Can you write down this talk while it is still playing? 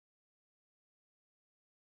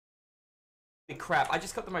crap, I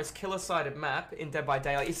just got the most killer-sided map in Dead by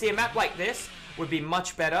Daylight. You see, a map like this would be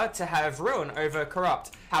much better to have Ruin over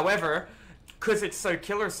Corrupt. However, because it's so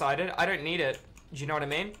killer-sided, I don't need it. Do you know what I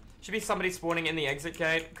mean? Should be somebody spawning in the exit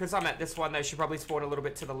gate. Because I'm at this one, they should probably spawn a little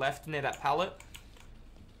bit to the left near that pallet.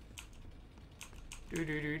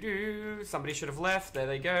 Somebody should have left. There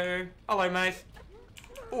they go. Hello, mate.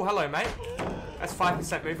 Oh, hello, mate. That's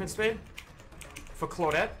 5% movement speed for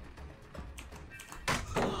Claudette.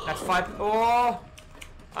 That's 5. Oh,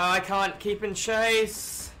 I can't keep in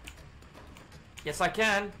chase. Yes, I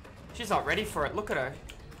can. She's not ready for it. Look at her.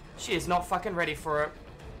 She is not fucking ready for it.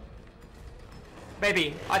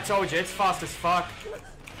 Baby, I told you, it's fast as fuck.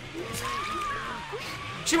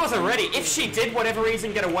 She wasn't ready. If she did, whatever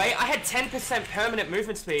reason, get away, I had 10% permanent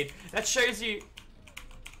movement speed. That shows you...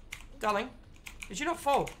 Darling, did you not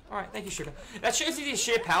fall? Alright, thank you, sugar. That shows you the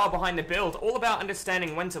sheer power behind the build. All about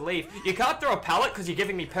understanding when to leave. You can't throw a pallet because you're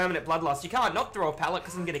giving me permanent bloodlust. You can't not throw a pallet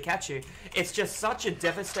because I'm going to catch you. It's just such a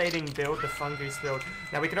devastating build, the Fungoose build.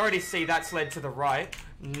 Now, we can already see that's led to the right.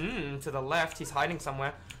 To the left. He's hiding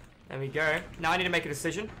somewhere. There we go. Now I need to make a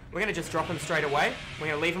decision. We're going to just drop him straight away. We're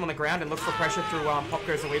going to leave him on the ground and look for pressure through Pop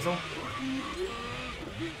Goes the Weasel.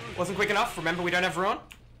 Wasn't quick enough. Remember, we don't have Ruin.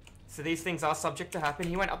 So these things are subject to happen.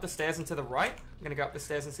 He went up the stairs and to the right. I'm going to go up the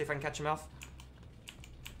stairs and see if I can catch him off.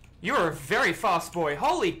 You're a very fast boy.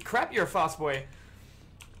 Holy crap, you're a fast boy.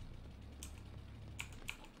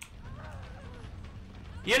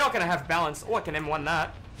 You're not going to have balance. Oh, I can M1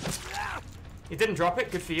 that. You didn't drop it.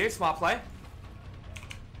 Good for you. Smart play.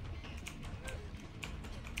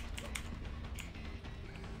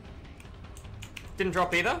 Didn't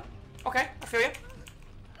drop either. Okay, I feel you.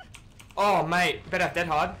 Oh, mate. Better have Dead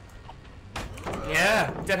Hard.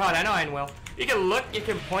 Yeah, Dead Hard and Iron Will. You can look, you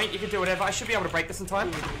can point, you can do whatever. I should be able to break this in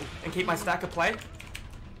time and keep my stack of play.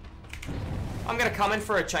 I'm going to come in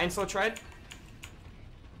for a chainsaw trade.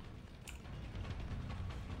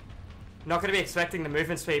 Not going to be expecting the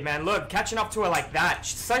movement speed, man. Look, catching up to her like that.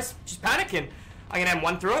 She's panicking. I'm going to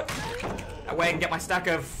M1 through it. That way I can get my stack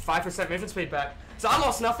of 5% movement speed back. So I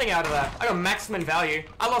lost nothing out of that. I got maximum value.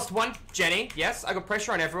 I lost one Jenny. Yes, I got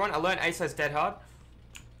pressure on everyone. I learned Ace has Dead Hard.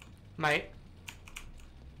 Mate.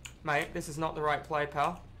 Mate, this is not the right play,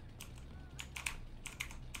 pal.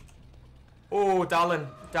 Oh, darling.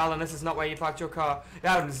 Darling, this is not where you parked your car.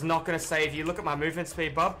 That is not going to save you. Look at my movement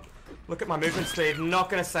speed, bub. Look at my movement speed.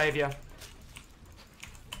 Not going to save you.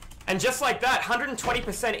 And just like that,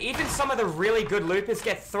 120%, even some of the really good loopers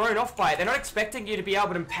get thrown off by it. They're not expecting you to be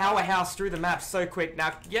able to powerhouse through the map so quick.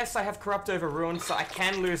 Now, yes, I have Corrupt over Ruin, so I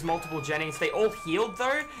can lose multiple Jennies. They all healed,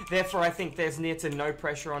 though. Therefore, I think there's near to no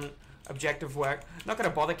pressure on objective work. Not going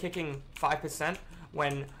to bother kicking 5%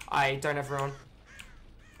 when I don't have Ruin.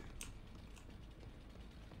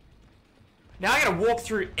 Now I gotta walk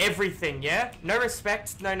through everything, yeah? No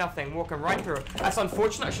respect, no nothing. Walking right through it. That's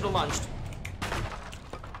unfortunate. I should have lunged.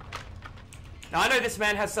 Now, I know this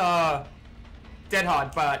man has, Dead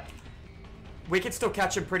Hard, but we could still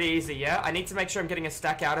catch him pretty easy, yeah? I need to make sure I'm getting a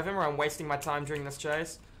stack out of him or I'm wasting my time during this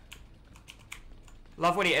chase.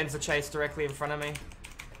 Love when he ends the chase directly in front of me.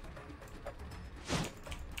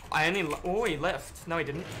 Oh, he left. No, he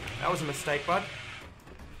didn't. That was a mistake, bud.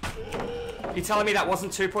 You telling me that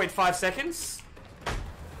wasn't 2.5 seconds?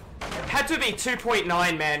 Had to be 2.9,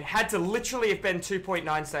 man. Had to literally have been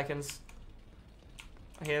 2.9 seconds.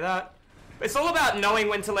 I hear that. It's all about knowing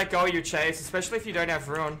when to let go of your chase, especially if you don't have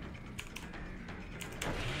Ruin.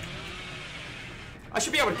 I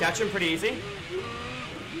should be able to catch him pretty easy.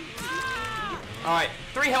 Alright,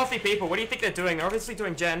 3 healthy people. What do you think they're doing? They're obviously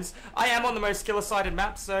doing gens. I am on the most killer-sided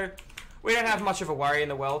map, so we don't have much of a worry in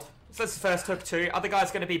the world. So that's the first hook 2. Other guy's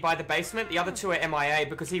going to be by the basement. The other 2 are MIA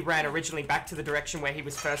because he ran originally back to the direction where he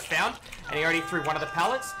was first found. And he already threw one of the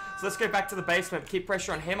pallets. So let's go back to the basement. Keep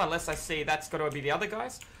pressure on him unless I see that's got to be the other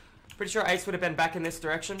guys. Pretty sure Ace would have been back in this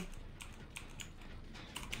direction.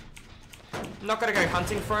 I'm not going to go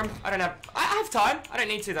hunting for him. I have time. I don't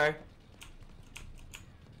need to, though.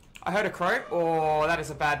 I heard a crow. Oh, that is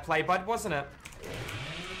a bad play, bud, wasn't it?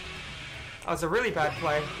 That was a really bad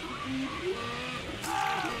play.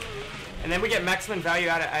 And then we get maximum value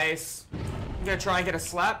out of Ace. I'm going to try and get a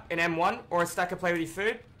slap in M1 or a stack of play with your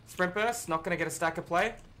food. Sprint burst. Not going to get a stack of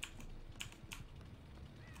play.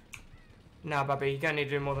 Nah, Bubby, you're going to need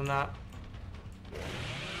to do more than that.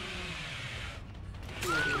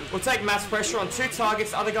 We'll take mass pressure on 2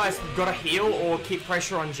 targets. Other guys got to heal or keep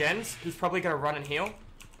pressure on gens. He's probably going to run and heal.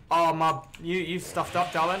 Oh, Mub, you stuffed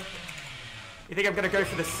up, darling. You think I'm going to go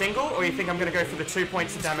for the single or you think I'm going to go for the 2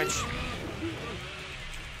 points of damage?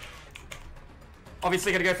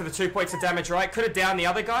 Obviously gonna go for the 2 points of damage, right? Could have downed the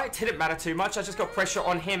other guy. It didn't matter too much. I just got pressure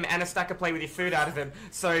on him and a stack of play with your food out of him.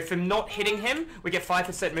 So for not hitting him, we get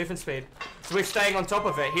 5% movement speed. So we're staying on top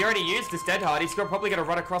of it. He already used his dead hard. He's probably gonna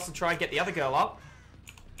run across and try and get the other girl up.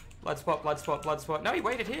 Blood spot, blood spot, blood spot. No, he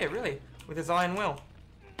waited here, really, with his iron will.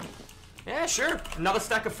 Yeah, sure. Another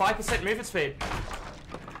stack of 5% movement speed.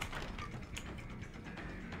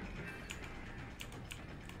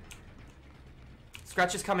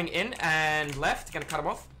 Scratch is coming in and left. Gonna cut him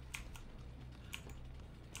off.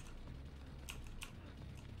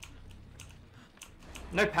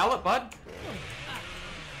 No pallet, bud.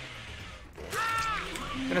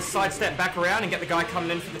 Gonna sidestep back around and get the guy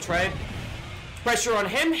coming in for the trade. Pressure on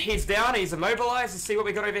him. He's down. He's immobilized. Let's see what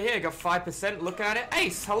we got over here. Got 5%. Looking at it.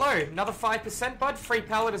 Ace, hello. Another 5%, bud. Free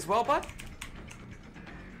pallet as well, bud.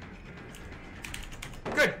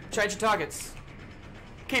 Good. Change your targets.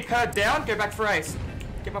 Keep her down. Go back for ace.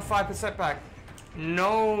 Get my 5% back.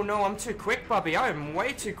 No, no, I'm too quick, Bubby. I am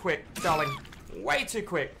way too quick, darling. Way too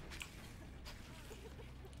quick.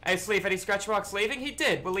 Ace leave. Any scratch marks leaving? He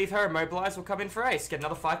did. We'll leave her immobilized. We'll come in for ace. Get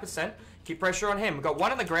another 5%. Keep pressure on him. We've got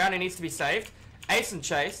one on the ground who needs to be saved. Ace and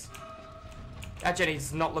chase. That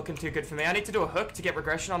Jenny's not looking too good for me. I need to do a hook to get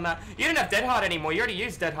regression on that. You don't have dead hard anymore. You already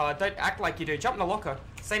used dead hard. Don't act like you do. Jump in the locker.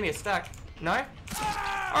 Save me a stack. No?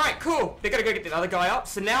 Alright, cool. They're gonna go get the other guy up.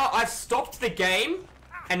 So now I've stopped the game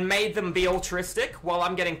and made them be altruistic while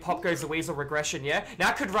I'm getting Pop Goes the Weasel regression, yeah? Now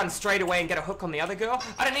I could run straight away and get a hook on the other girl.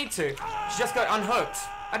 I don't need to. She just got unhooked.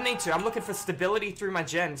 I don't need to. I'm looking for stability through my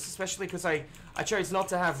gens, especially because I chose not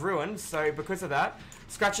to have Ruin, so because of that.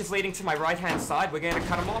 Scratch is leading to my right-hand side. We're going to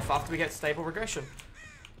cut him off after we get stable regression.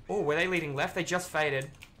 Oh, were they leading left? They just faded.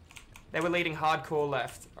 They were leading hardcore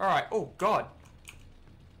left. Alright. Oh, God.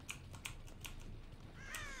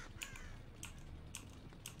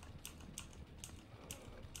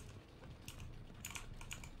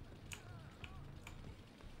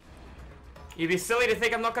 You'd be silly to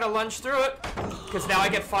think I'm not going to lunge through it, because now I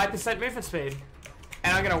get 5% movement speed.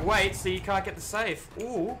 And I'm going to wait so you can't get the save.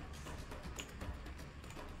 Ooh.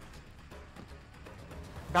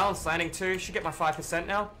 Balanced landing too. Should get my 5%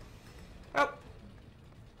 now. Oh.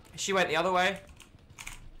 She went the other way.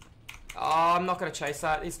 Oh, I'm not going to chase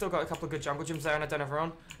that. He's still got a couple of good jungle gyms there and I don't have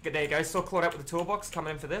Ron. Good, there you go. Still Claudette with the toolbox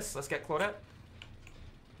coming in for this. Let's get Claudette.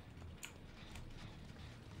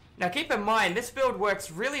 Now keep in mind, this build works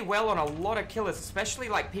really well on a lot of killers, especially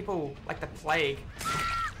like people like the Plague.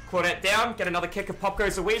 Claudette down, get another kick of Pop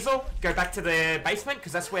Goes the Weasel, go back to the basement,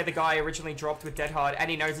 because that's where the guy originally dropped with Dead Hard,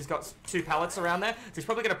 and he knows he's got 2 pallets around there, so he's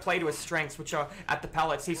probably going to play to his strengths, which are at the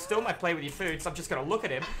pallets. He still might play with your food, so I'm just going to look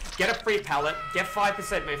at him, get a free pallet, get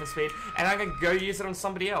 5% movement speed, and I'm going to go use it on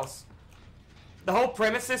somebody else. The whole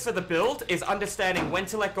premises of the build is understanding when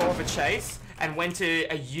to let go of a chase, and when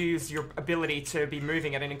to use your ability to be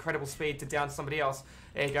moving at an incredible speed to down somebody else.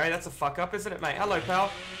 There you go, that's a fuck up, isn't it, mate? Hello,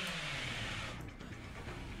 pal.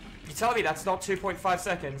 You tell me that's not 2.5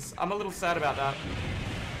 seconds. I'm a little sad about that.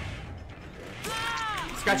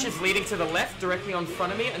 Scratch is leading to the left, directly on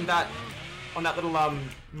front of me, and that on that little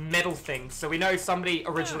metal thing. So we know somebody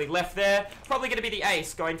originally left there. Probably going to be the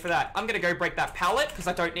ace going for that. I'm going to go break that pallet because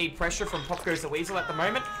I don't need pressure from Pop Goes the Weasel at the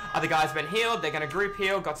moment. Other guys been healed. They're going to group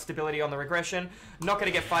heal. Got stability on the regression. Not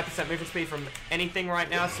going to get 5% movement speed from anything right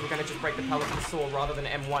now, so we're going to just break the pallet with the saw rather than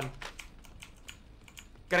M1.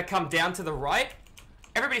 Going to come down to the right.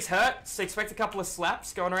 Everybody's hurt, so expect a couple of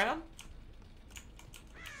slaps going around.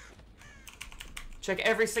 Check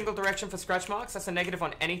every single direction for scratch marks. That's a negative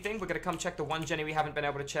on anything. We're going to come check the one Jenny we haven't been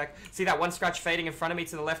able to check. See that one scratch fading in front of me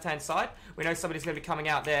to the left-hand side? We know somebody's going to be coming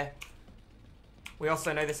out there. We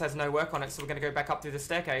also know this has no work on it, so we're going to go back up through the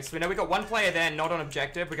staircase. We know we got one player there, not on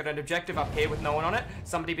objective. We got an objective up here with no one on it.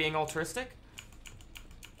 Somebody being altruistic.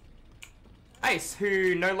 Ace,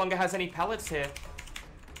 who no longer has any pallets here.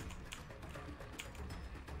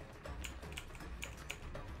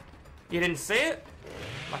 You didn't see it?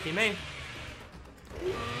 Lucky me.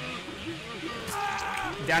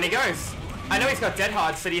 Down he goes. I know he's got dead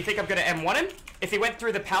hard, so do you think I'm going to M1 him? If he went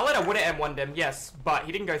through the pallet, I would have M1'd him, yes. But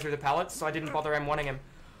he didn't go through the pallet, so I didn't bother M1'ing him.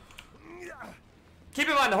 Keep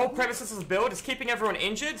in mind, the whole premises of the build is keeping everyone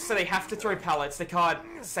injured, so they have to throw pallets. They can't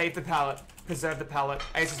save the pallet, preserve the pallet.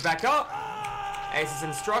 Ace is back up. Ace is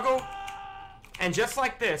in struggle. And just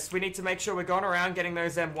like this, we need to make sure we're going around getting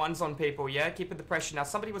those M1s on people, yeah? Keeping the pressure. Now,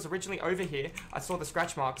 somebody was originally over here. I saw the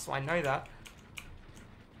scratch marks, so I know that.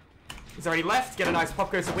 He's already left. Get a nice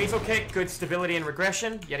Pop Goes the Weasel kick. Good stability and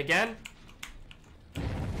regression, yet again.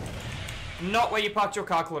 Not where you parked your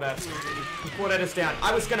car, Claudette. Claudetta's down.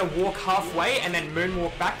 I was going to walk halfway and then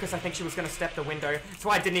moonwalk back because I think she was going to step the window. That's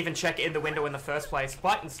why I didn't even check in the window in the first place.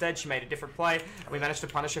 But instead, she made a different play, and we managed to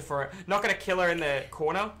punish her for it. Not going to kill her in the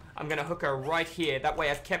corner. I'm going to hook her right here. That way,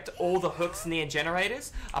 I've kept all the hooks near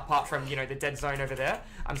generators, apart from, you know, the dead zone over there.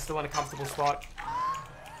 I'm still in a comfortable spot.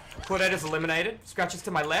 Claudette is eliminated. Scratches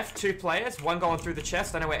to my left, 2 players, 1 going through the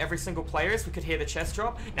chest. I know where every single player is. We could hear the chest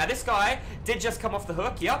drop. Now this guy did just come off the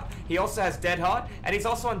hook. Yep. He also has dead hard, and he's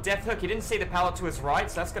also on death hook. He didn't see the pallet to his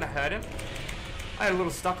right, so that's gonna hurt him. I had a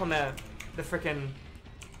little stuck on the freaking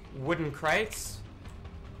wooden crates.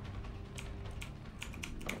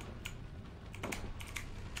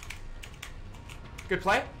 Good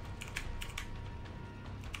play.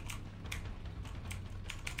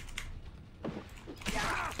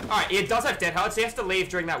 Alright, he does have dead hard, so he has to leave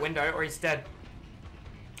during that window, or he's dead.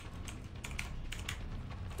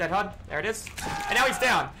 Dead hard, there it is. And now he's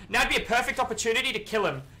down. Now would be a perfect opportunity to kill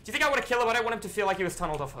him. Do you think I would have killed him? I don't want him to feel like he was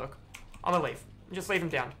tunneled off hook. I'm gonna leave. Just leave him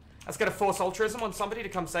down. That's gonna force altruism on somebody to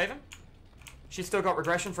come save him. She's still got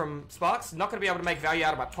regression from Sparks. Not gonna be able to make value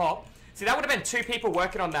out of my pop. See, that would have been 2 people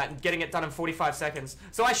working on that and getting it done in 45 seconds.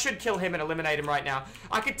 So I should kill him and eliminate him right now.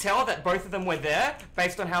 I could tell that both of them were there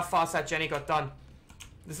based on how fast that Jenny got done.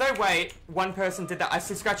 There's no way one person did that. I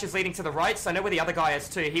see scratches leading to the right, so I know where the other guy is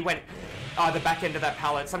too. He went the back end of that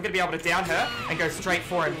pallet. So I'm going to be able to down her and go straight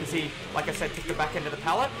for him because he, like I said, took the back end of the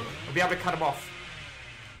pallet. I'll be able to cut him off.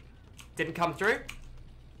 Didn't come through.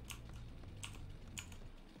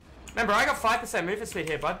 Remember, I got 5% movement speed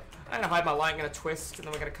here, bud. I'm going to hide my light, I'm going to twist, and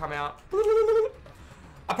then we're going to come out.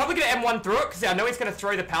 I'm probably going to M1 through it because I know he's going to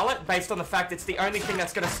throw the pallet based on the fact it's the only thing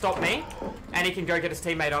that's going to stop me. And he can go get his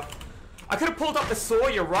teammate up. I could have pulled up the saw,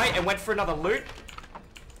 you're right, and went for another loot.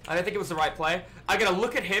 I don't think it was the right play. I'm going to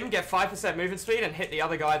look at him, get 5% movement speed, and hit the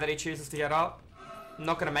other guy that he chooses to get up. I'm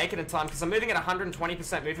not going to make it in time, because I'm moving at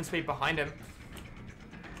 120% movement speed behind him.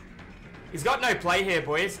 He's got no play here,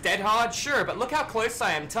 boys. Dead hard? Sure, but look how close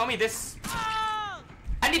I am. Tell me this...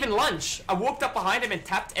 I didn't even lunge. I walked up behind him and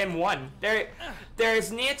tapped M1. There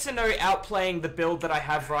is near to no outplaying the build that I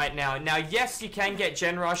have right now. Now, yes, you can get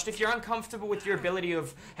gen rushed. If you're uncomfortable with your ability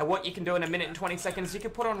of what you can do in 1 minute and 20 seconds, you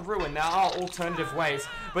can put on Ruin. There are alternative ways.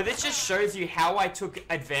 But this just shows you how I took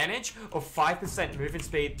advantage of 5% movement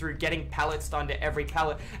speed through getting pallets done to every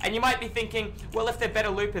pallet. And you might be thinking, well, if they're better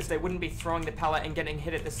loopers, they wouldn't be throwing the pallet and getting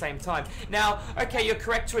hit at the same time. Now, okay, you're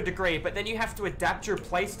correct to a degree, but then you have to adapt your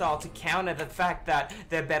playstyle to counter the fact that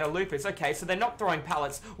they're better loopers. Okay, so they're not throwing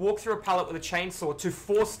pallets. Walk through a pallet with a chainsaw to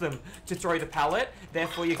force them to throw the pallet.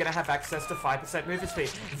 Therefore, you're going to have access to 5% movement speed.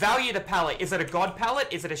 Value the pallet. Is it a god pallet?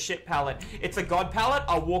 Is it a shit pallet? It's a god pallet.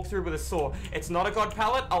 I'll walk through with a saw. It's not a god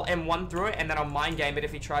pallet. I'll M1 through it, and then I'll mind game it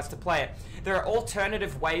if he tries to play it. There are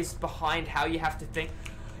alternative ways behind how you have to think.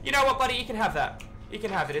 You know what, buddy? You can have that. You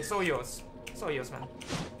can have it. It's all yours. It's all yours, man.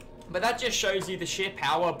 But that just shows you the sheer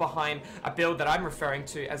power behind a build that I'm referring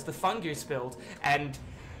to as the Fungoose build. And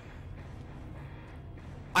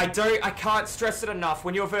I can't stress it enough.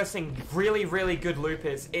 When you're versing really, really good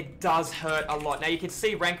loopers, it does hurt a lot. Now, you can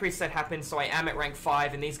see rank reset happen, so I am at rank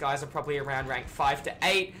 5, and these guys are probably around rank 5 to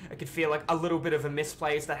 8. I could feel like a little bit of a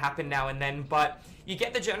misplays that happen now and then, but you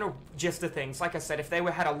get the general gist of things. Like I said, if they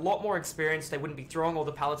had a lot more experience, they wouldn't be throwing all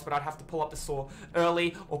the pallets, but I'd have to pull up the saw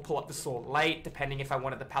early or pull up the saw late, depending if I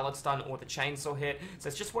wanted the pallets done or the chainsaw hit. So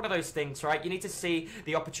it's just one of those things, right? You need to see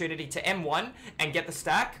the opportunity to M1 and get the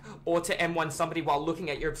stack, or to M1 somebody while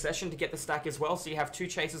looking at your obsession to get the stack as well, so you have 2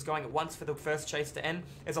 chases going at once for the first chase to end.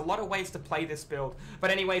 There's a lot of ways to play this build.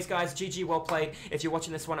 But anyways, guys, GG, well played. If you're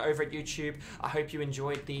watching this one over at YouTube, I hope you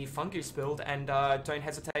enjoyed the Fungoose build, and don't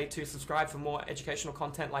hesitate to subscribe for more educational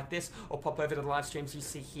content like this, or pop over to the live streams you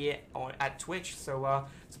see here at Twitch. So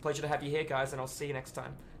it's a pleasure to have you here, guys, and I'll see you next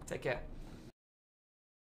time. Take care.